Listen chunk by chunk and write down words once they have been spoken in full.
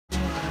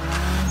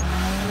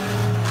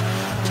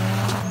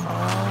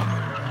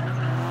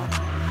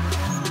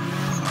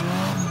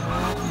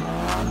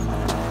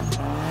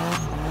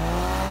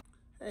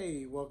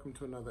welcome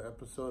to another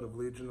episode of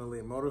Legion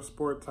Elite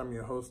Motorsports. I'm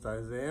your host,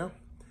 Isaiah,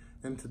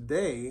 and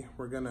today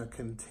we're going to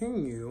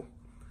continue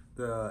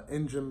the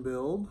engine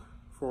build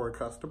for a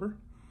customer,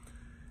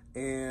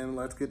 and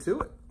let's get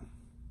to it.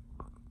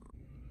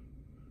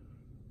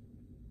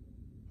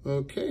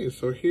 Okay,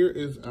 so here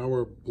is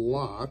our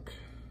block,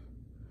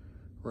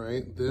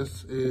 right?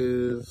 This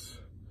is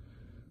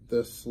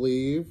the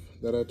sleeve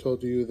that I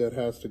told you that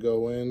has to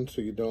go in so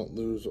you don't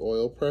lose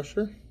oil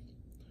pressure.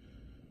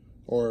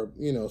 Or,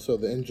 you know, so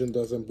the engine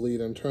doesn't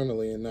bleed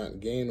internally and not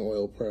gain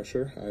oil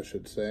pressure, I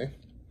should say.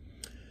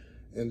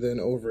 And then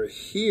over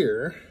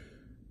here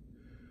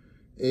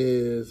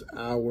is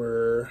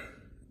our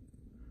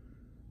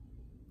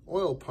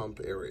oil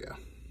pump area.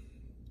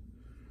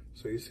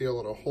 So you see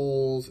all the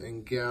holes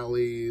and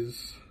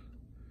galleys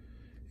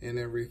and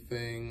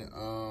everything.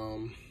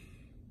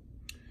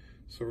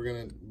 So we're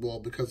gonna, well,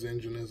 because the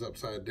engine is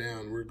upside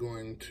down, we're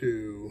going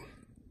to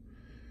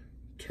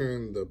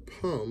turn the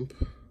pump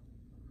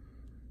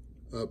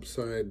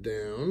upside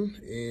down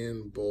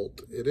and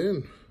bolt it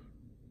in.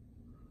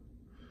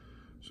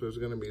 So there's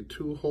going to be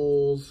two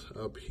holes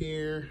up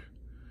here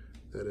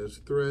that is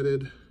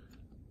threaded,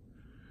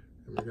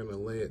 and we're going to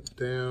lay it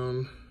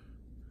down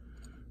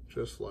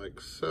just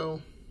like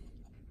so.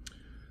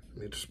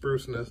 Let me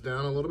sprucing this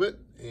down a little bit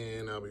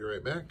and I'll be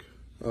right back.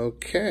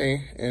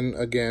 Okay, and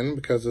again,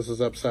 because this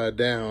is upside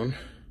down,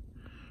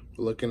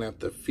 we're looking at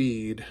the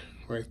feed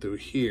right through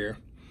here.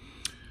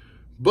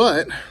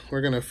 But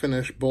we're going to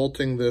finish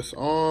bolting this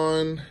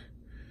on,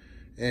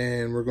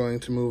 and we're going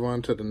to move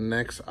on to the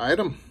next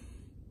item.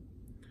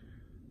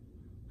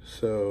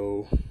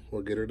 So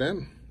we'll get her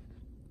done.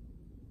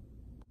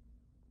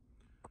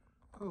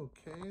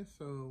 Okay,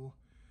 so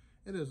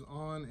it is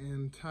on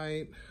and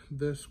tight.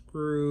 This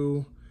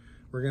screw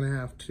we're going to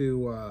have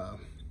to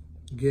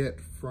get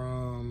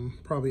from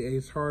probably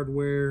Ace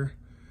Hardware.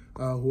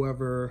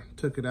 Whoever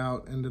took it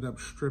out ended up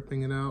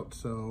stripping it out,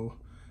 so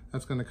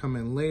that's going to come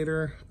in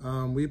later.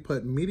 We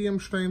put medium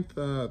strength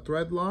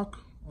thread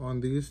lock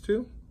on these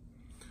two.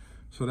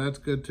 So that's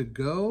good to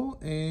go.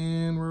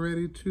 And we're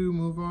ready to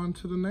move on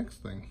to the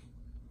next thing.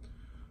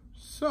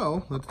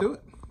 So let's do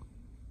it.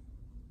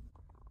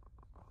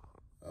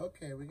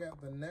 Okay, we got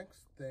the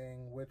next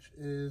thing, which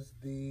is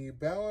the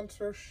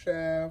balancer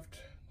shaft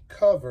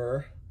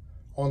cover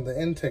on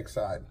the intake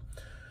side.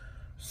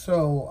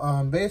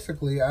 So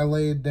basically I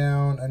laid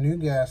down a new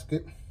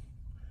gasket,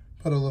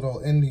 put a little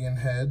Indian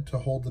head to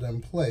hold it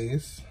in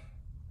place,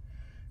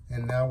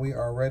 and now we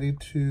are ready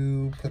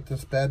to put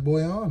this bad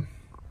boy on.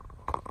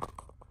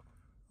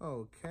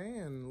 Okay,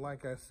 and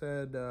like I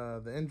said,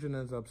 the engine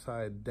is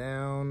upside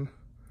down,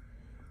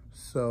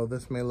 so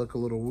this may look a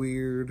little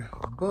weird,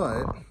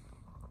 but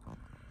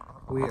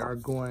we are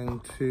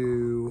going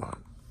to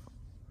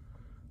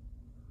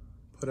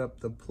put up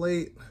the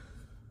plate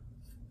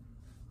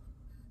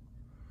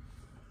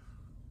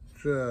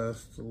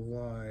just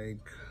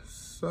like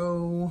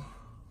so,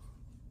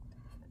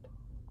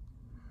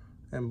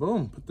 and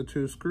boom, put the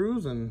two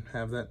screws and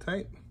have that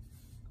tight.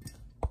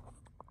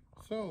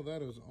 So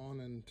that is on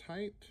and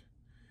tight,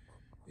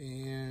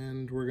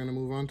 and we're gonna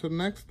move on to the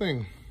next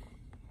thing.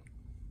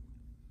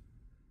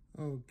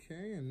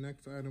 Okay, and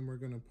next item we're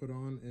gonna put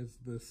on is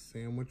the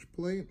sandwich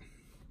plate.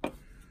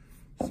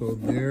 So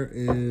there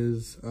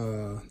is,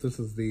 this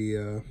is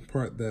the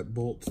part that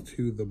bolts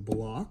to the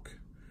block,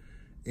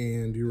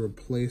 and you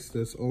replace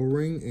this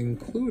O-ring,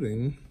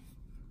 including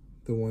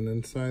the one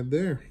inside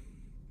there.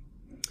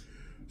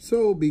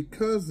 So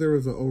because there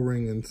is an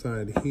O-ring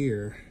inside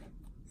here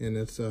and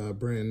it's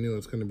brand new,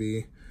 it's going to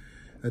be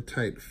a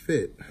tight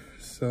fit.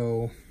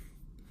 So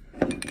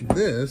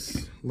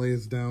this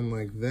lays down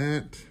like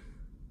that,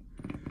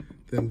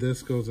 then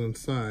this goes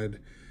inside.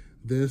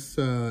 This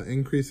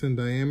increase in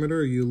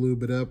diameter, you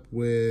lube it up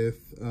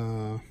with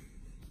your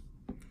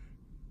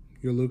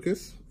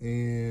Lucas,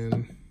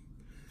 and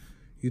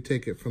you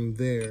take it from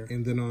there,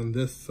 and then on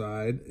this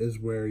side is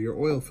where your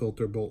oil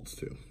filter bolts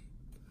to.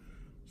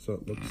 So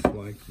it looks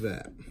like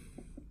that.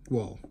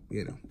 Well,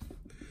 you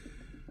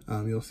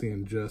know, you'll see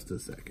in just a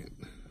second.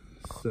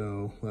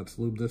 So let's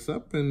lube this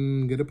up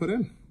and get it put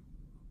in.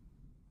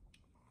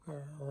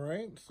 All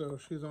right, so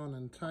she's on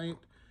and tight.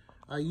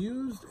 I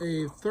used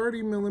a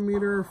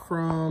 30mm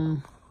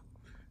from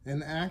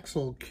an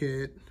axle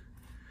kit,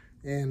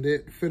 and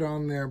it fit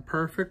on there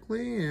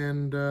perfectly,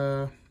 and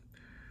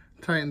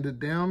tightened it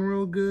down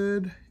real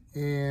good.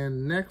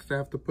 And next I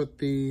have to put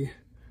the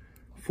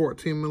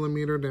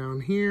 14mm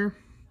down here,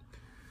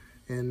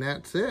 and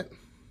that's it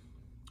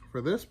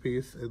for this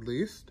piece, at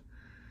least.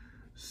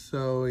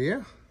 So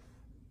yeah.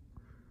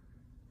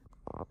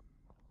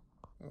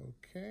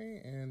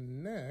 Okay,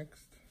 and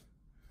next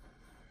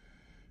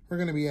we're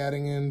gonna be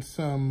adding in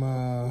some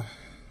a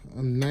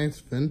nice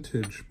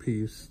vintage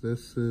piece.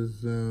 This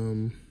is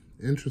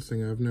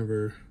interesting. I've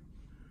never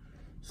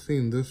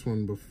seen this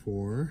one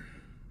before.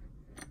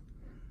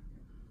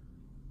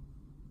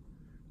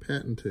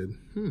 Patented.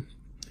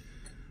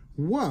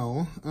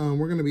 Well,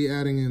 we're going to be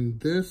adding in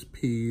this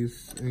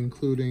piece,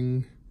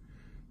 including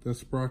the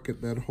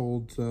sprocket that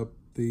holds up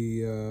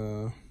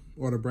the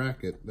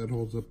bracket that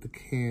holds up the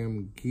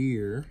cam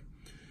gear.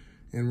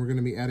 And we're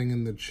gonna be adding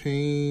in the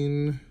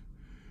chain.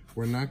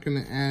 We're not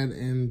gonna add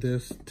in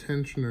this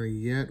tensioner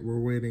yet.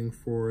 We're waiting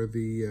for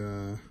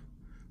the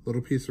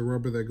little piece of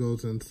rubber that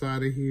goes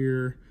inside of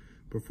here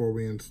before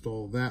we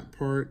install that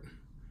part.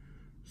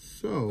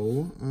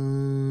 So,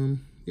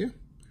 yeah,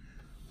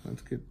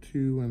 let's get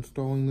to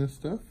installing this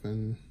stuff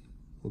and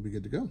we'll be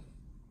good to go.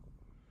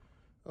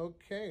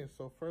 Okay,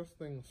 so first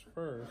things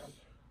first,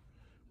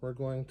 we're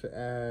going to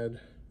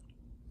add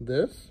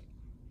this.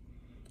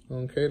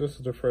 Okay, this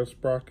is the first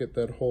sprocket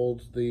that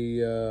holds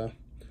the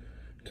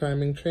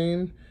timing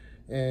chain,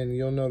 and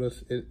you'll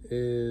notice it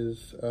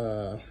is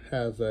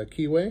has a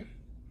keyway,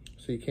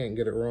 so you can't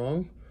get it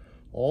wrong.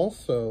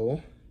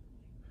 Also,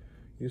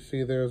 you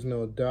see there's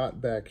no dot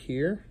back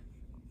here,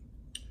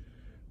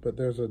 but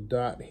there's a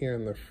dot here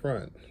in the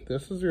front.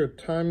 This is your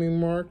timing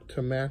mark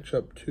to match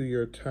up to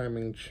your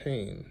timing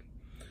chain.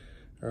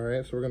 All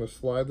right, so we're gonna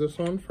slide this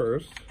on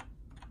first.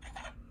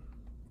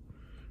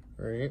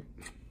 All right,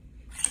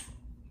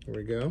 here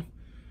we go.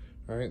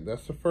 All right,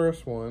 that's the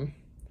first one.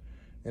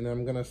 And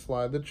I'm gonna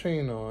slide the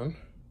chain on.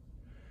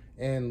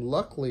 And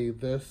luckily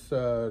this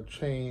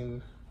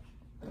chain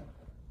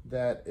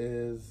that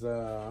is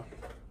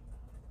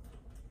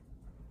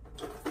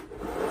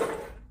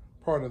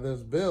part of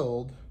this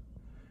build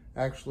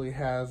actually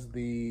has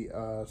the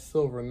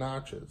silver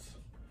notches.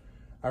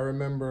 I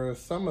remember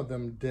some of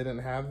them didn't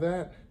have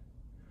that.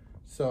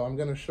 So I'm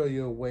gonna show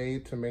you a way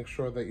to make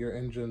sure that your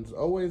engine's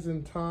always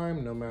in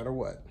time no matter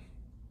what.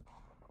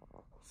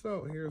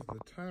 So here's the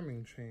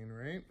timing chain,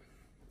 right?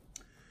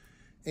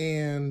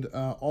 And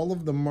all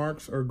of the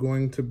marks are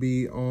going to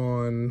be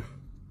on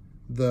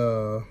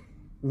the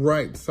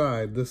right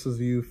side. This is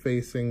you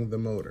facing the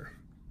motor.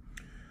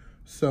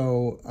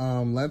 So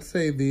let's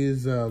say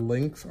these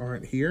links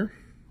aren't here.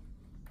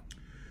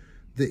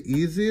 The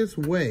easiest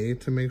way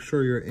to make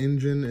sure your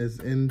engine is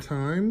in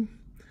time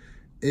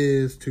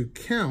is to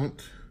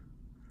count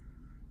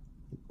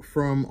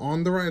from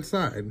on the right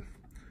side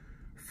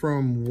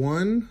from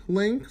one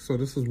link, so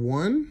this is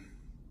 1,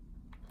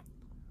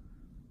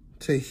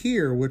 to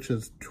here, which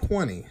is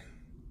 20,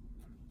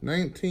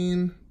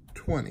 19,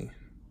 20,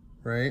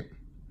 right?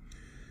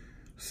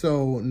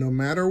 So no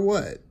matter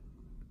what,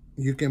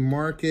 you can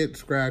mark it,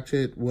 scratch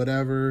it,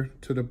 whatever,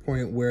 to the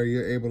point where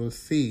you're able to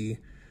see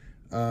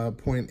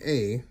point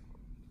A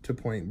to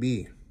point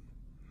B.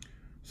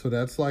 So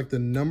that's like the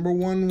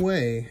 #1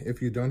 way,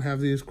 if you don't have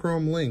these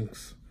chrome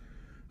links,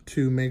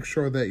 to make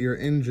sure that your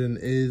engine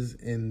is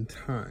in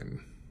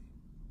time.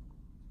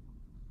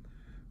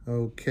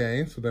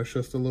 Okay, so that's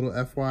just a little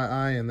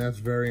FYI, and that's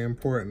very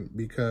important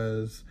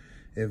because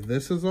if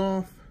this is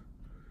off,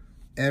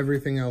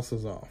 everything else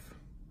is off.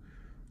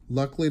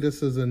 Luckily,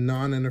 this is a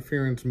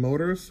non-interference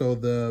motor, so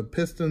the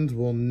pistons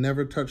will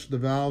never touch the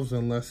valves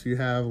unless you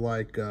have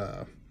like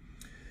an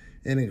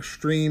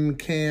extreme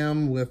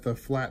cam with a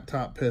flat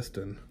top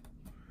piston.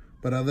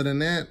 But other than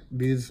that,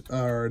 these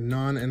are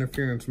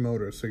non-interference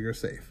motors, so you're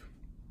safe.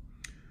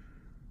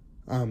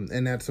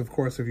 And that's, of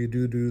course, if you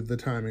do the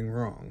timing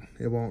wrong.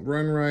 It won't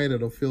run right,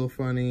 it'll feel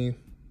funny,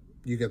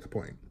 you get the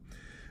point.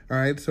 All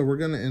right, so we're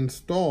gonna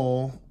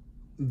install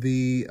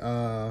the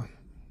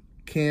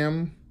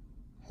cam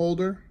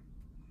holder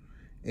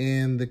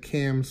and the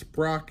cam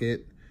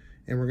sprocket,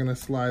 and we're gonna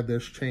slide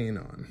this chain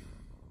on.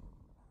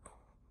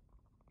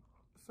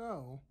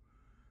 So,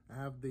 I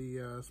have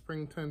the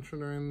spring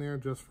tensioner in there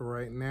just for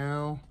right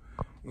now.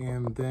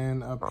 And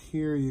then up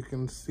here you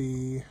can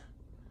see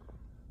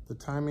the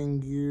timing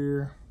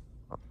gear.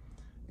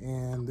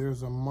 And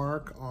there's a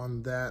mark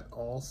on that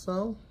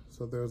also.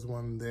 So there's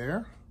one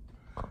there.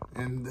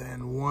 And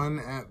then one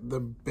at the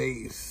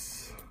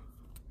base.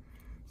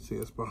 See,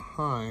 it's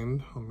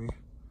behind. Let me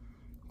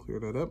clear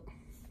that up.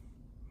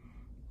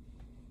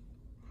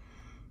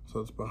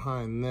 So it's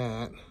behind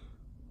that.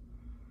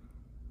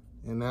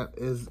 And that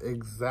is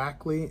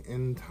exactly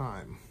in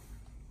time.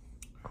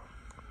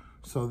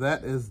 So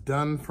that is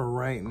done for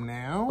right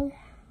now.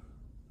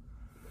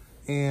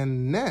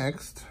 And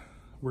next,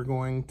 we're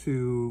going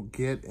to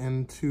get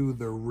into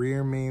the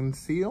rear main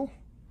seal.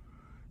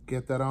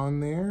 Get that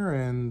on there,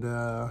 and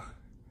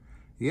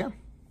yeah,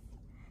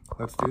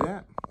 let's do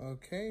that.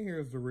 Okay,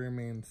 here's the rear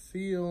main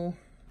seal.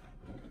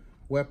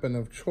 Weapon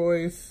of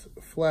choice,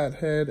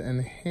 flathead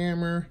and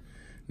hammer.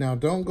 Now,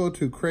 don't go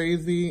too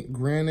crazy.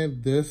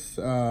 Granted, this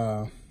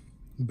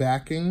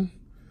backing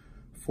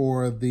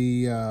for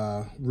the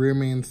rear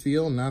main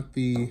seal, not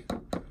the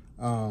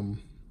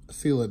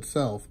seal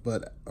itself,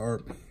 but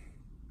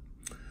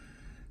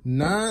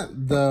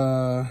not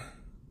the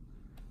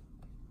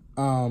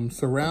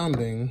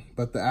surrounding,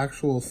 but the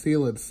actual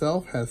seal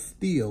itself has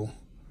steel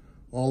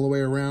all the way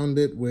around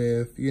it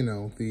with, you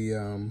know,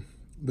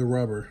 the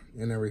rubber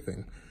and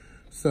everything.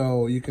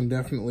 So you can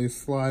definitely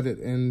slide it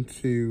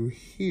into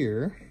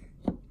here.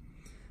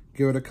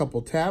 Give it a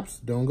couple taps.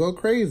 Don't go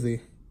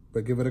crazy,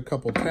 but give it a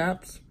couple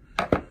taps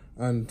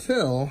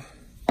until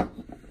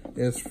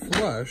it's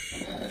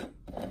flush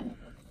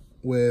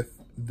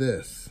with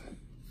this.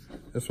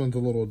 This one's a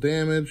little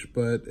damaged,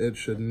 but it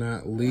should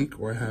not leak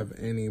or have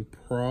any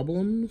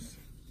problems,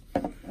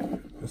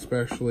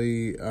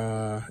 especially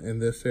in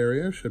this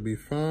area. Should be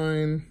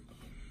fine.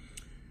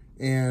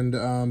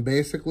 And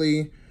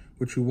basically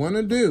what you want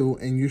to do,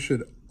 and you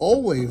should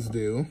always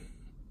do,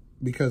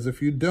 because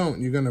if you don't,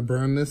 you're going to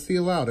burn this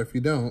seal out if you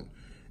don't,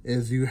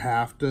 is you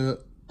have to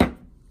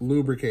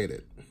lubricate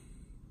it.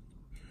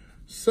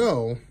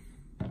 So,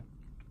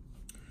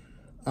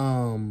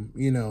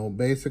 you know,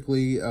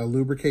 basically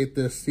lubricate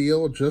this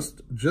seal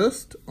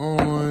just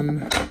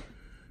on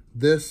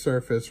this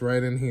surface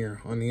right in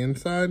here on the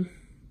inside.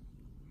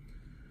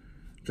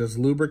 Just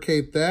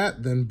lubricate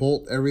that, then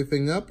bolt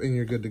everything up and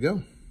you're good to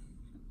go.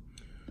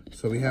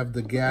 So we have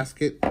the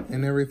gasket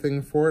and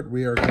everything for it.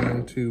 We are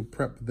going to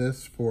prep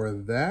this for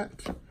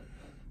that,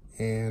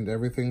 and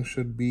everything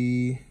should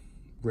be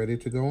ready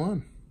to go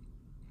on.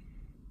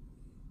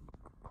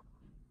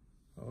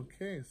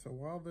 Okay, so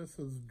while this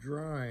is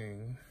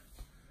drying,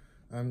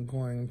 I'm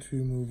going to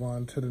move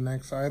on to the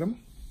next item.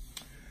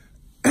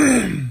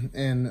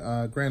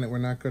 And granted, we're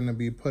not going to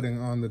be putting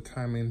on the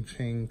timing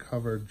chain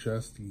cover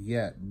just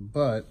yet,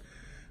 but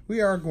we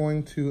are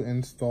going to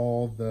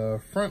install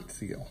the front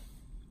seal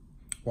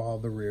while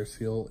the rear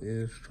seal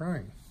is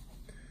drying.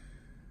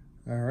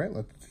 All right,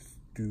 let's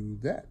do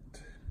that.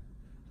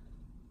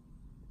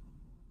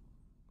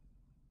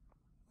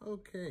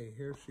 Okay,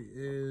 here she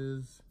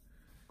is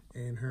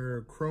in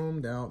her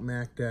chromed out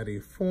Mac Daddy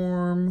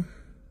form.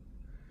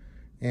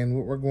 And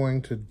what we're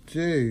going to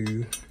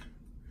do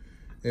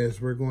is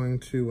we're going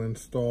to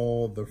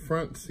install the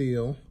front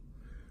seal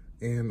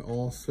and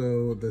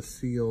also the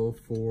seal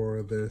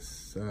for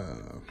this,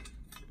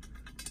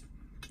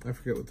 I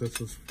forget what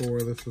this is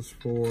for. This is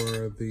for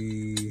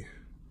the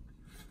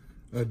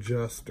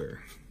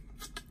adjuster.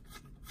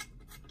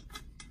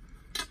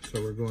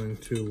 So we're going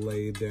to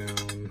lay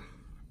down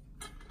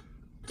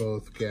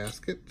both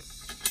gaskets.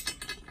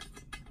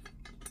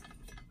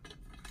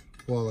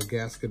 Well, a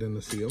gasket and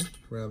the seal,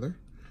 rather.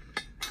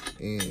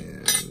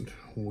 And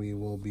we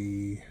will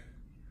be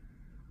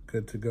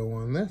good to go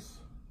on this.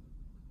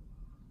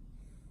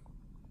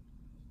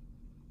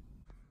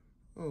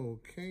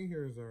 Okay,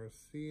 here's our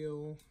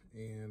seal,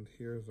 and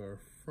here's our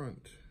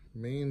front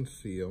main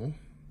seal.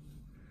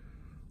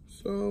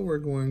 So we're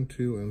going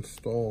to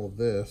install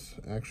this.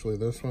 Actually,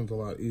 this one's a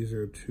lot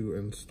easier to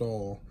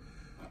install.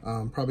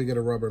 Probably get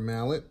a rubber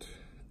mallet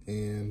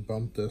and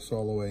bump this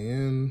all the way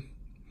in,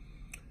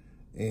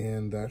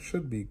 and that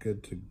should be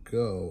good to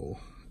go.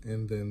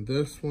 And then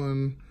this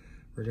one,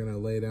 we're gonna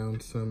lay down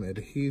some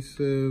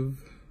adhesive,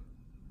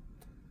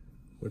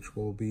 which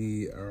will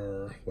be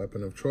our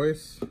weapon of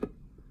choice,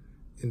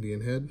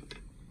 Indian head.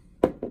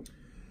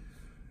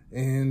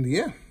 And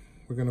yeah,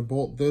 we're gonna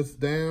bolt this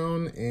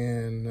down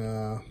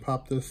and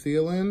pop this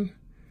seal in,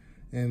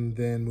 and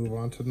then move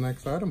on to the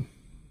next item.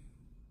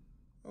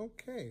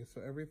 Okay,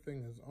 so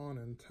everything is on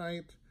and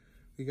tight.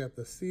 We got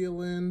the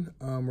seal in.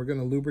 We're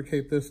gonna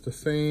lubricate this the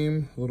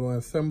same, little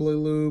assembly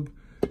lube.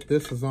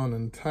 This is on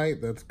and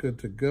tight, that's good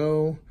to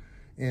go.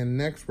 And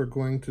next we're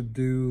going to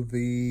do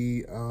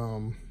the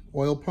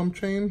oil pump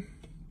chain.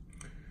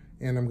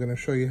 And I'm gonna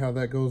show you how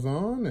that goes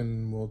on,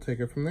 and we'll take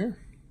it from there.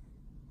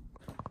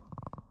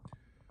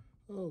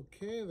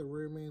 Okay, the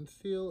rear main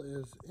seal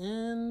is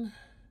in.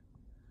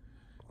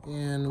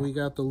 And we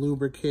got the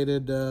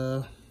lubricated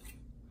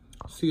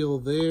seal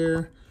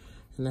there.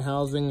 And the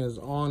housing is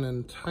on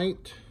and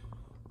tight.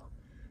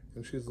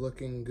 And she's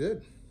looking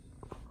good.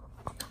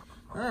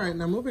 All right,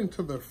 now moving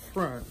to the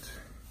front.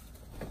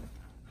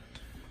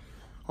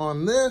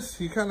 On this,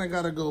 you kind of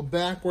got to go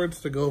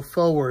backwards to go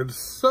forwards.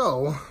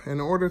 So,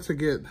 in order to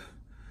get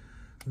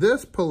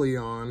this pulley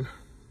on,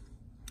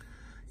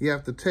 you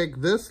have to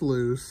take this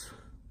loose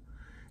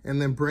and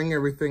then bring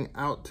everything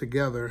out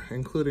together,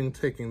 including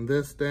taking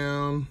this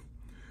down.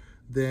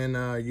 Then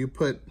you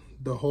put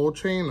the whole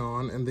chain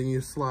on, and then you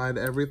slide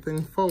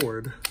everything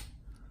forward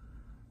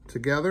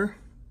together.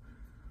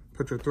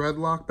 Put your thread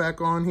lock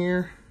back on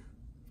here,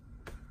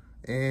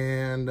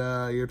 and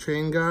your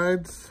chain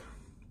guides,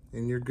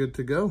 and you're good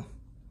to go.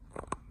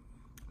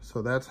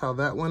 So that's how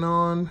that went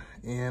on,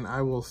 and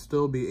I will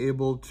still be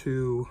able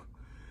to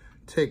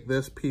take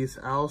this piece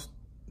out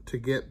to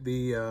get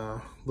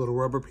the little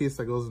rubber piece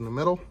that goes in the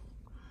middle.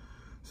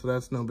 So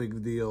that's no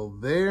big deal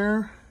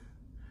there.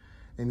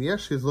 And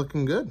yes, she's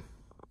looking good.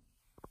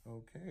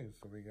 Okay,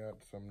 so we got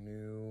some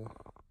new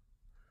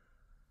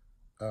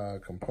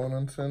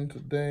components in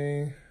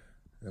today,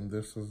 and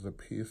this is the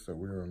piece that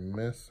we were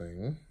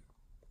missing,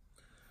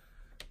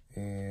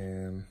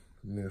 and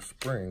new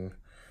spring.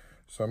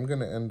 So I'm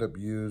gonna end up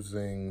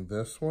using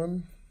this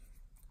one,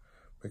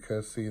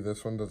 because see,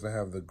 this one doesn't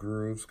have the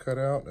grooves cut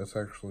out. It's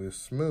actually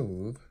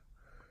smooth,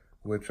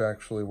 which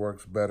actually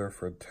works better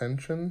for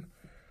tension.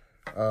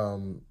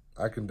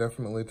 I can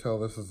definitely tell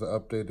this is an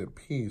updated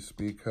piece,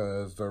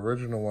 because the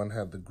original one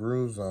had the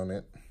grooves on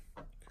it,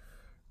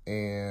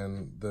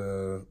 and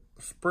the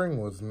spring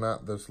was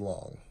not this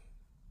long.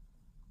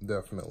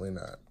 Definitely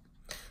not.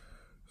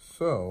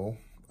 So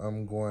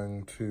I'm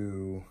going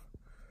to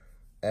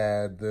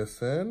add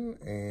this in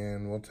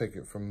and we'll take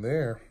it from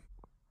there.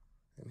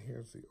 And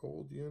here's the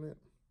old unit.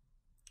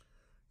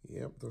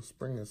 Yep, the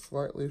spring is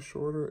slightly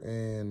shorter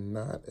and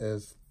not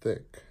as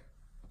thick.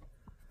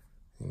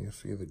 And you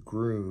see the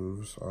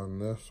grooves on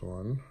this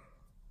one.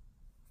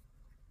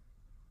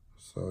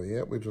 So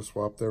yep, we just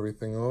swapped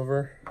everything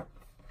over.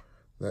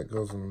 That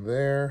goes in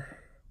there.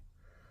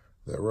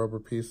 That rubber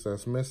piece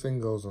that's missing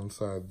goes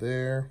inside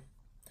there.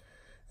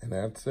 And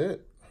that's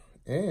it.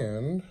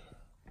 And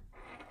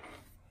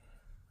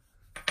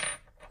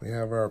we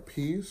have our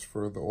piece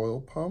for the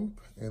oil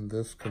pump, and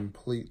this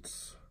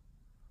completes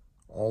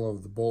all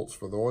of the bolts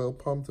for the oil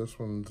pump. This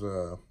one's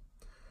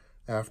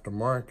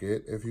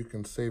aftermarket. If you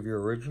can save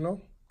your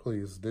original,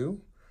 please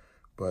do.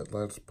 But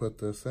let's put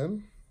this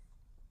in,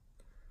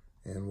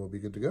 and we'll be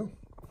good to go.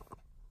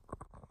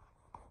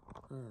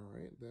 All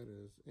right, that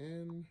is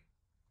in,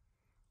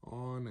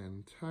 on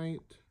and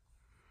tight.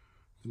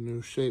 The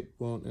new shape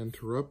won't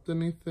interrupt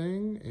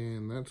anything,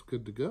 and that's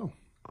good to go.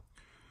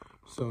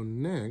 So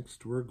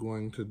next, we're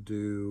going to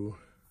do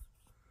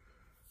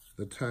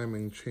the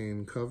timing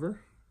chain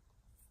cover.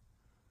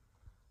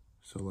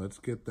 So let's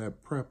get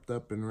that prepped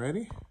up and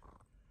ready.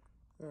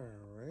 All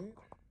right.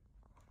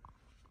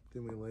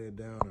 Then we lay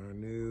down our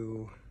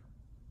new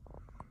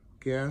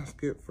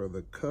gasket for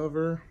the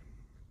cover.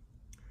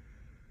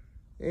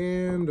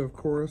 And of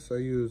course, I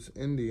use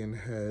Indian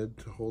head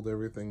to hold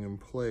everything in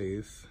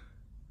place.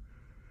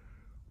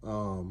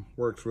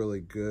 Works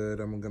really good.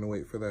 I'm gonna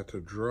wait for that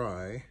to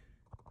dry.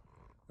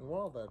 And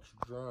while that's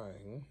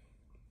drying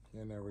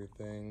and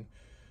everything,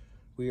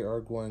 we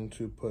are going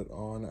to put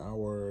on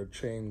our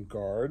chain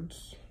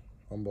guards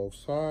on both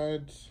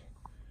sides.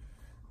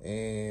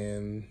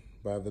 And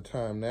by the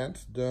time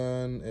that's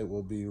done, it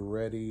will be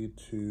ready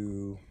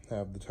to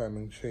have the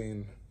timing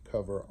chain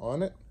cover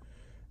on it,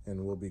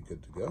 and we'll be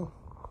good to go.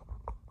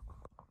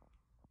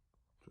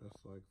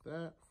 Just like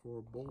that,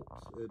 4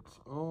 bolts, it's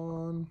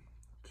on.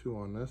 2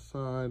 on this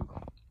side,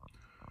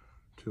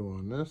 2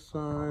 on this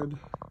side,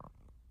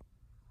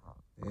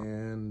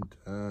 and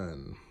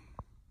done.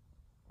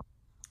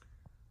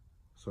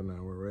 So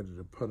now we're ready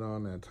to put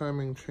on that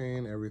timing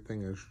chain.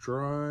 Everything is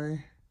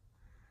dry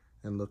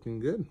and looking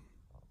good.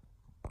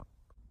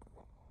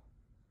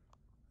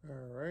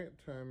 All right,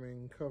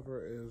 timing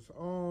cover is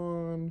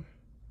on.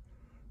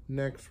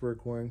 Next, we're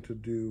going to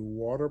do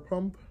water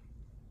pump,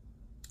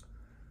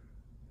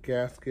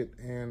 gasket,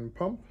 and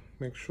pump.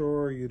 Make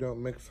sure you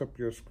don't mix up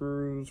your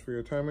screws for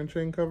your timing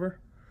chain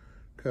cover,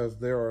 because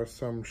there are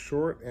some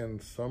short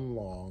and some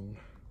long.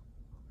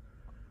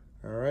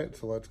 All right,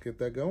 so let's get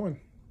that going.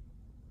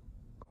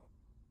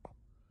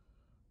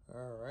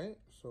 All right,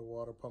 so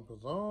water pump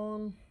is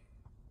on.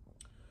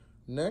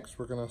 Next,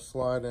 we're gonna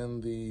slide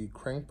in the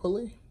crank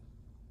pulley.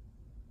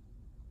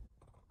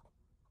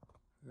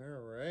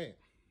 All right,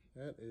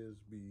 that is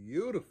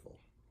beautiful.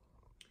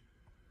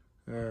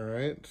 All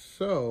right,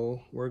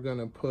 so we're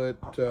gonna put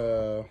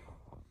a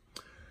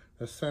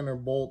center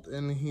bolt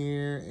in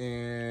here,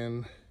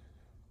 and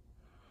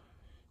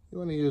you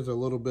want to use a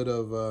little bit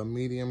of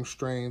medium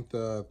strength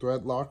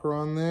thread locker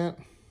on that,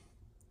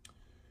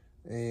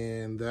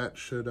 and that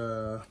should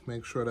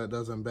make sure that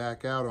doesn't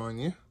back out on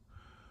you.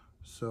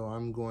 So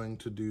I'm going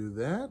to do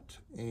that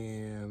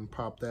and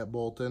pop that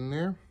bolt in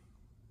there,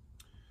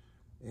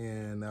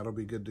 and that'll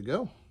be good to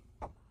go.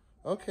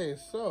 Okay,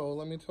 so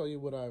let me tell you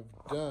what I've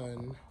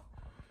done.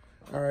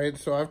 All right,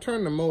 so I've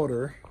turned the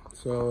motor,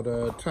 so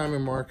the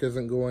timing mark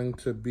isn't going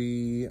to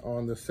be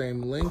on the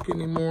same link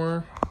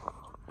anymore.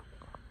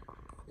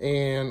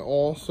 And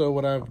also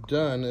what I've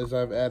done is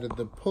I've added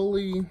the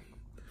pulley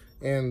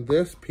and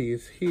this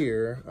piece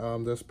here.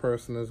 This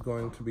person is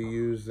going to be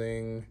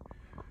using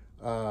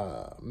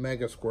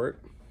Mega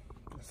Squirt.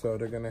 So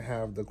they're gonna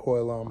have the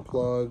coil-on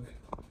plug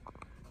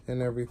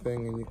and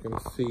everything, and you can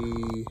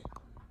see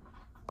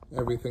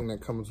everything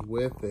that comes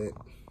with it.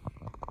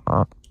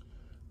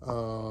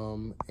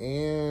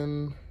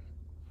 And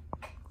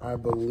I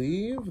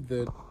believe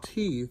the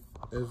teeth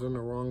is in the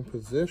wrong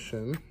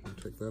position. I'll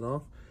take that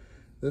off.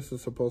 This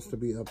is supposed to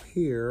be up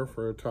here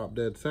for top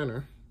dead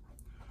center.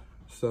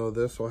 So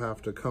this will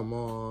have to come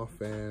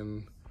off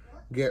and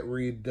get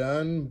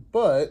redone,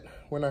 but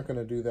we're not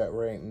gonna do that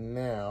right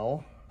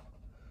now.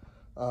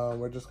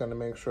 We're just gonna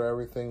make sure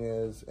everything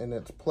is in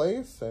its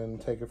place and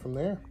take it from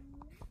there.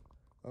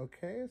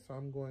 Okay, so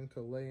I'm going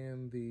to lay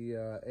in the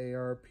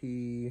ARP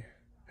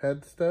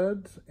head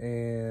studs,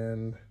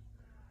 and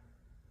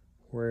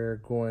we're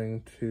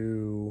going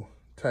to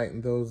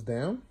tighten those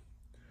down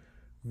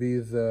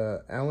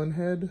via Allen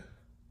head,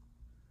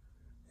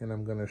 and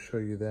I'm going to show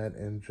you that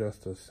in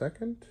just a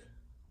second.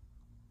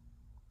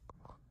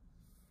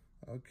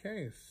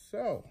 Okay,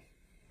 so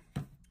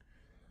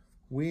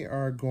we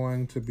are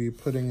going to be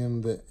putting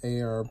in the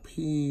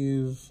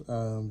ARPs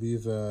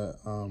via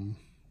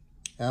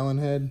Allen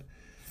head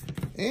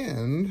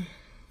and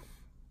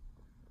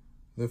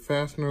the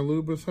fastener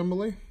lube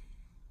assembly,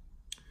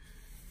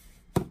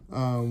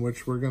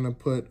 which we're going to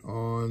put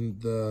on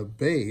the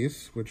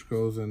base, which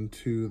goes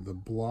into the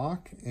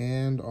block,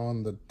 and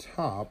on the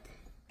top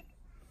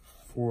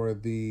for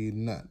the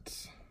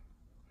nuts.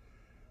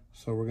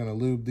 So we're gonna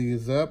lube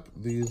these up.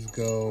 These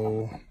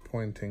go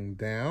pointing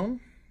down,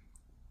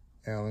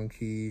 Allen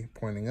key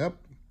pointing up.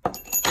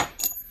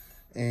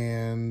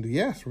 And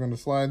yes, we're gonna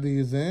slide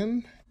these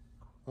in.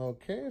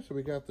 Okay, so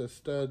we got the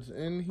studs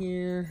in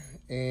here,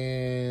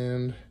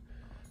 and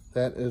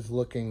that is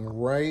looking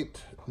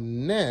right.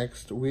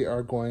 Next, we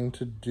are going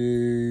to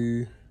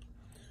do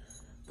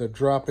the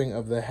dropping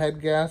of the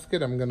head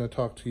gasket. I'm gonna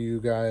talk to you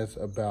guys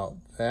about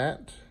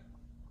that.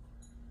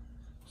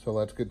 So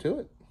let's get to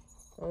it.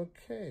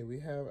 Okay, we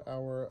have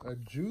our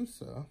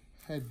Ajusa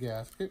head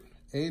gasket,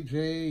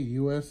 AJ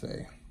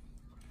USA.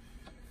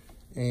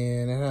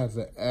 And it has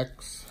an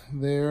X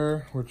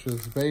there, which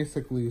is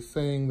basically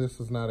saying this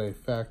is not a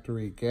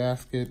factory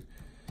gasket.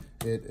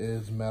 It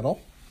is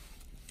metal.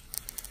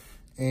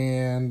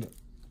 And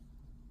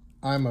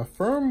I'm a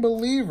firm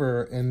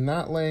believer in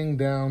not laying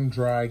down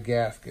dry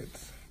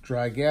gaskets.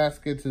 Dry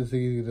gaskets is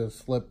easy to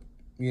slip,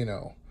 you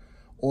know,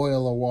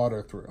 oil or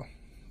water through.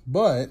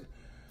 But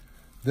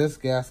this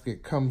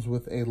gasket comes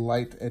with a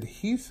light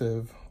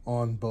adhesive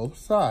on both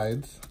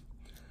sides,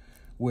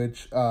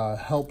 which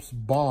helps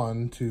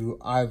bond to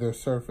either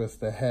surface,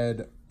 the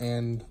head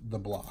and the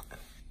block,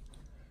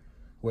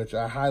 which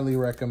I highly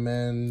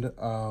recommend.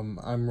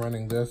 I'm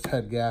running this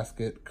head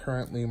gasket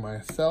currently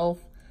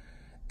myself,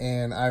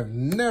 and I've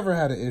never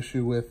had an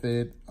issue with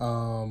it.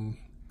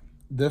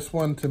 This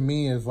one to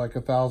me is like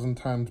 1,000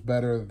 times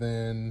better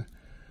than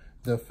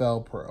the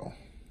Felpro.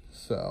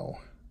 So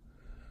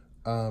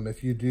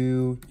if you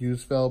do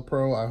use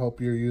Felpro, I hope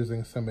you're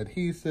using some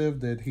adhesive.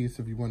 The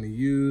adhesive you want to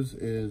use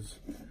is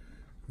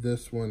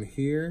this one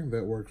here.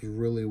 That works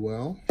really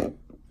well.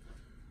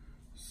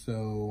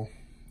 So,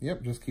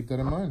 yep, just keep that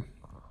in mind.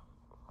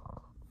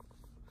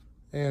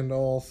 And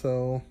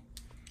also,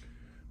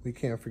 we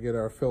can't forget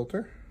our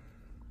filter,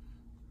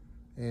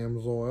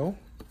 AMSOIL.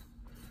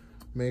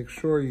 Make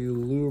sure you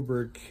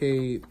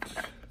lubricate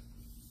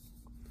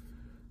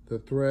the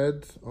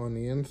threads on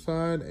the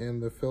inside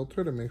and the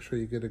filter to make sure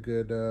you get a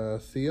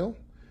good seal.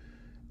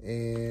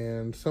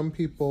 And some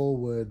people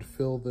would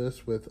fill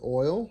this with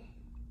oil,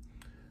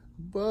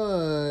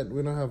 but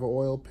we don't have an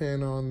oil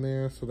pan on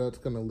there, so that's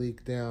going to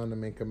leak down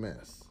and make a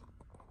mess.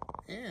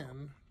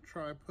 And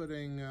try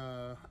putting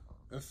a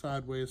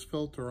sideways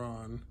filter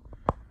on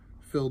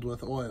filled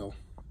with oil.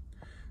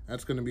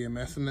 That's going to be a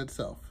mess in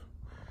itself.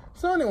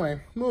 So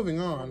anyway,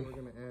 moving on. We're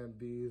going to add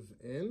these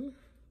in.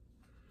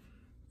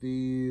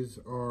 These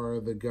are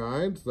the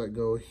guides that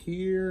go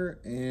here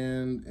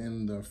and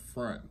in the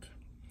front.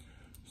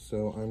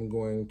 So I'm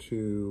going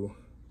to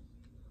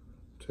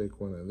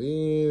take one of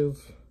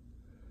these.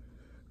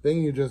 Then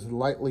you just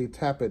lightly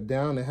tap it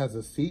down. It has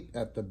a seat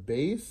at the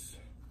base,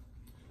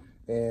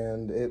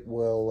 and it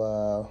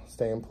will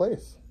stay in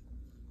place.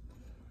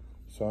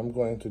 So I'm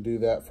going to do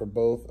that for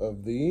both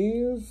of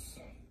these,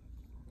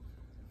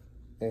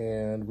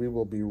 and we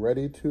will be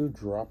ready to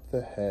drop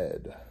the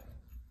head.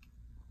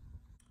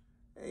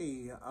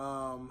 Hey,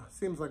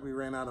 seems like we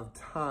ran out of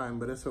time,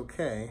 but it's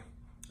okay.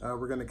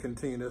 We're going to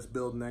continue this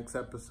build next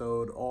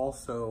episode.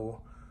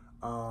 Also,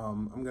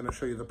 I'm going to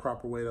show you the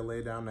proper way to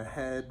lay down the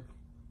head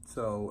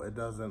so it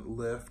doesn't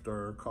lift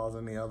or cause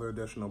any other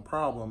additional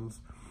problems.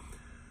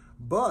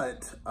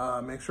 But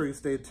make sure you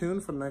stay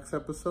tuned for the next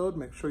episode.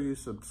 Make sure you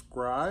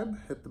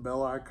subscribe, hit the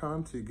bell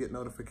icon so you get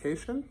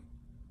notification,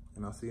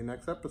 and I'll see you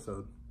next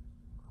episode.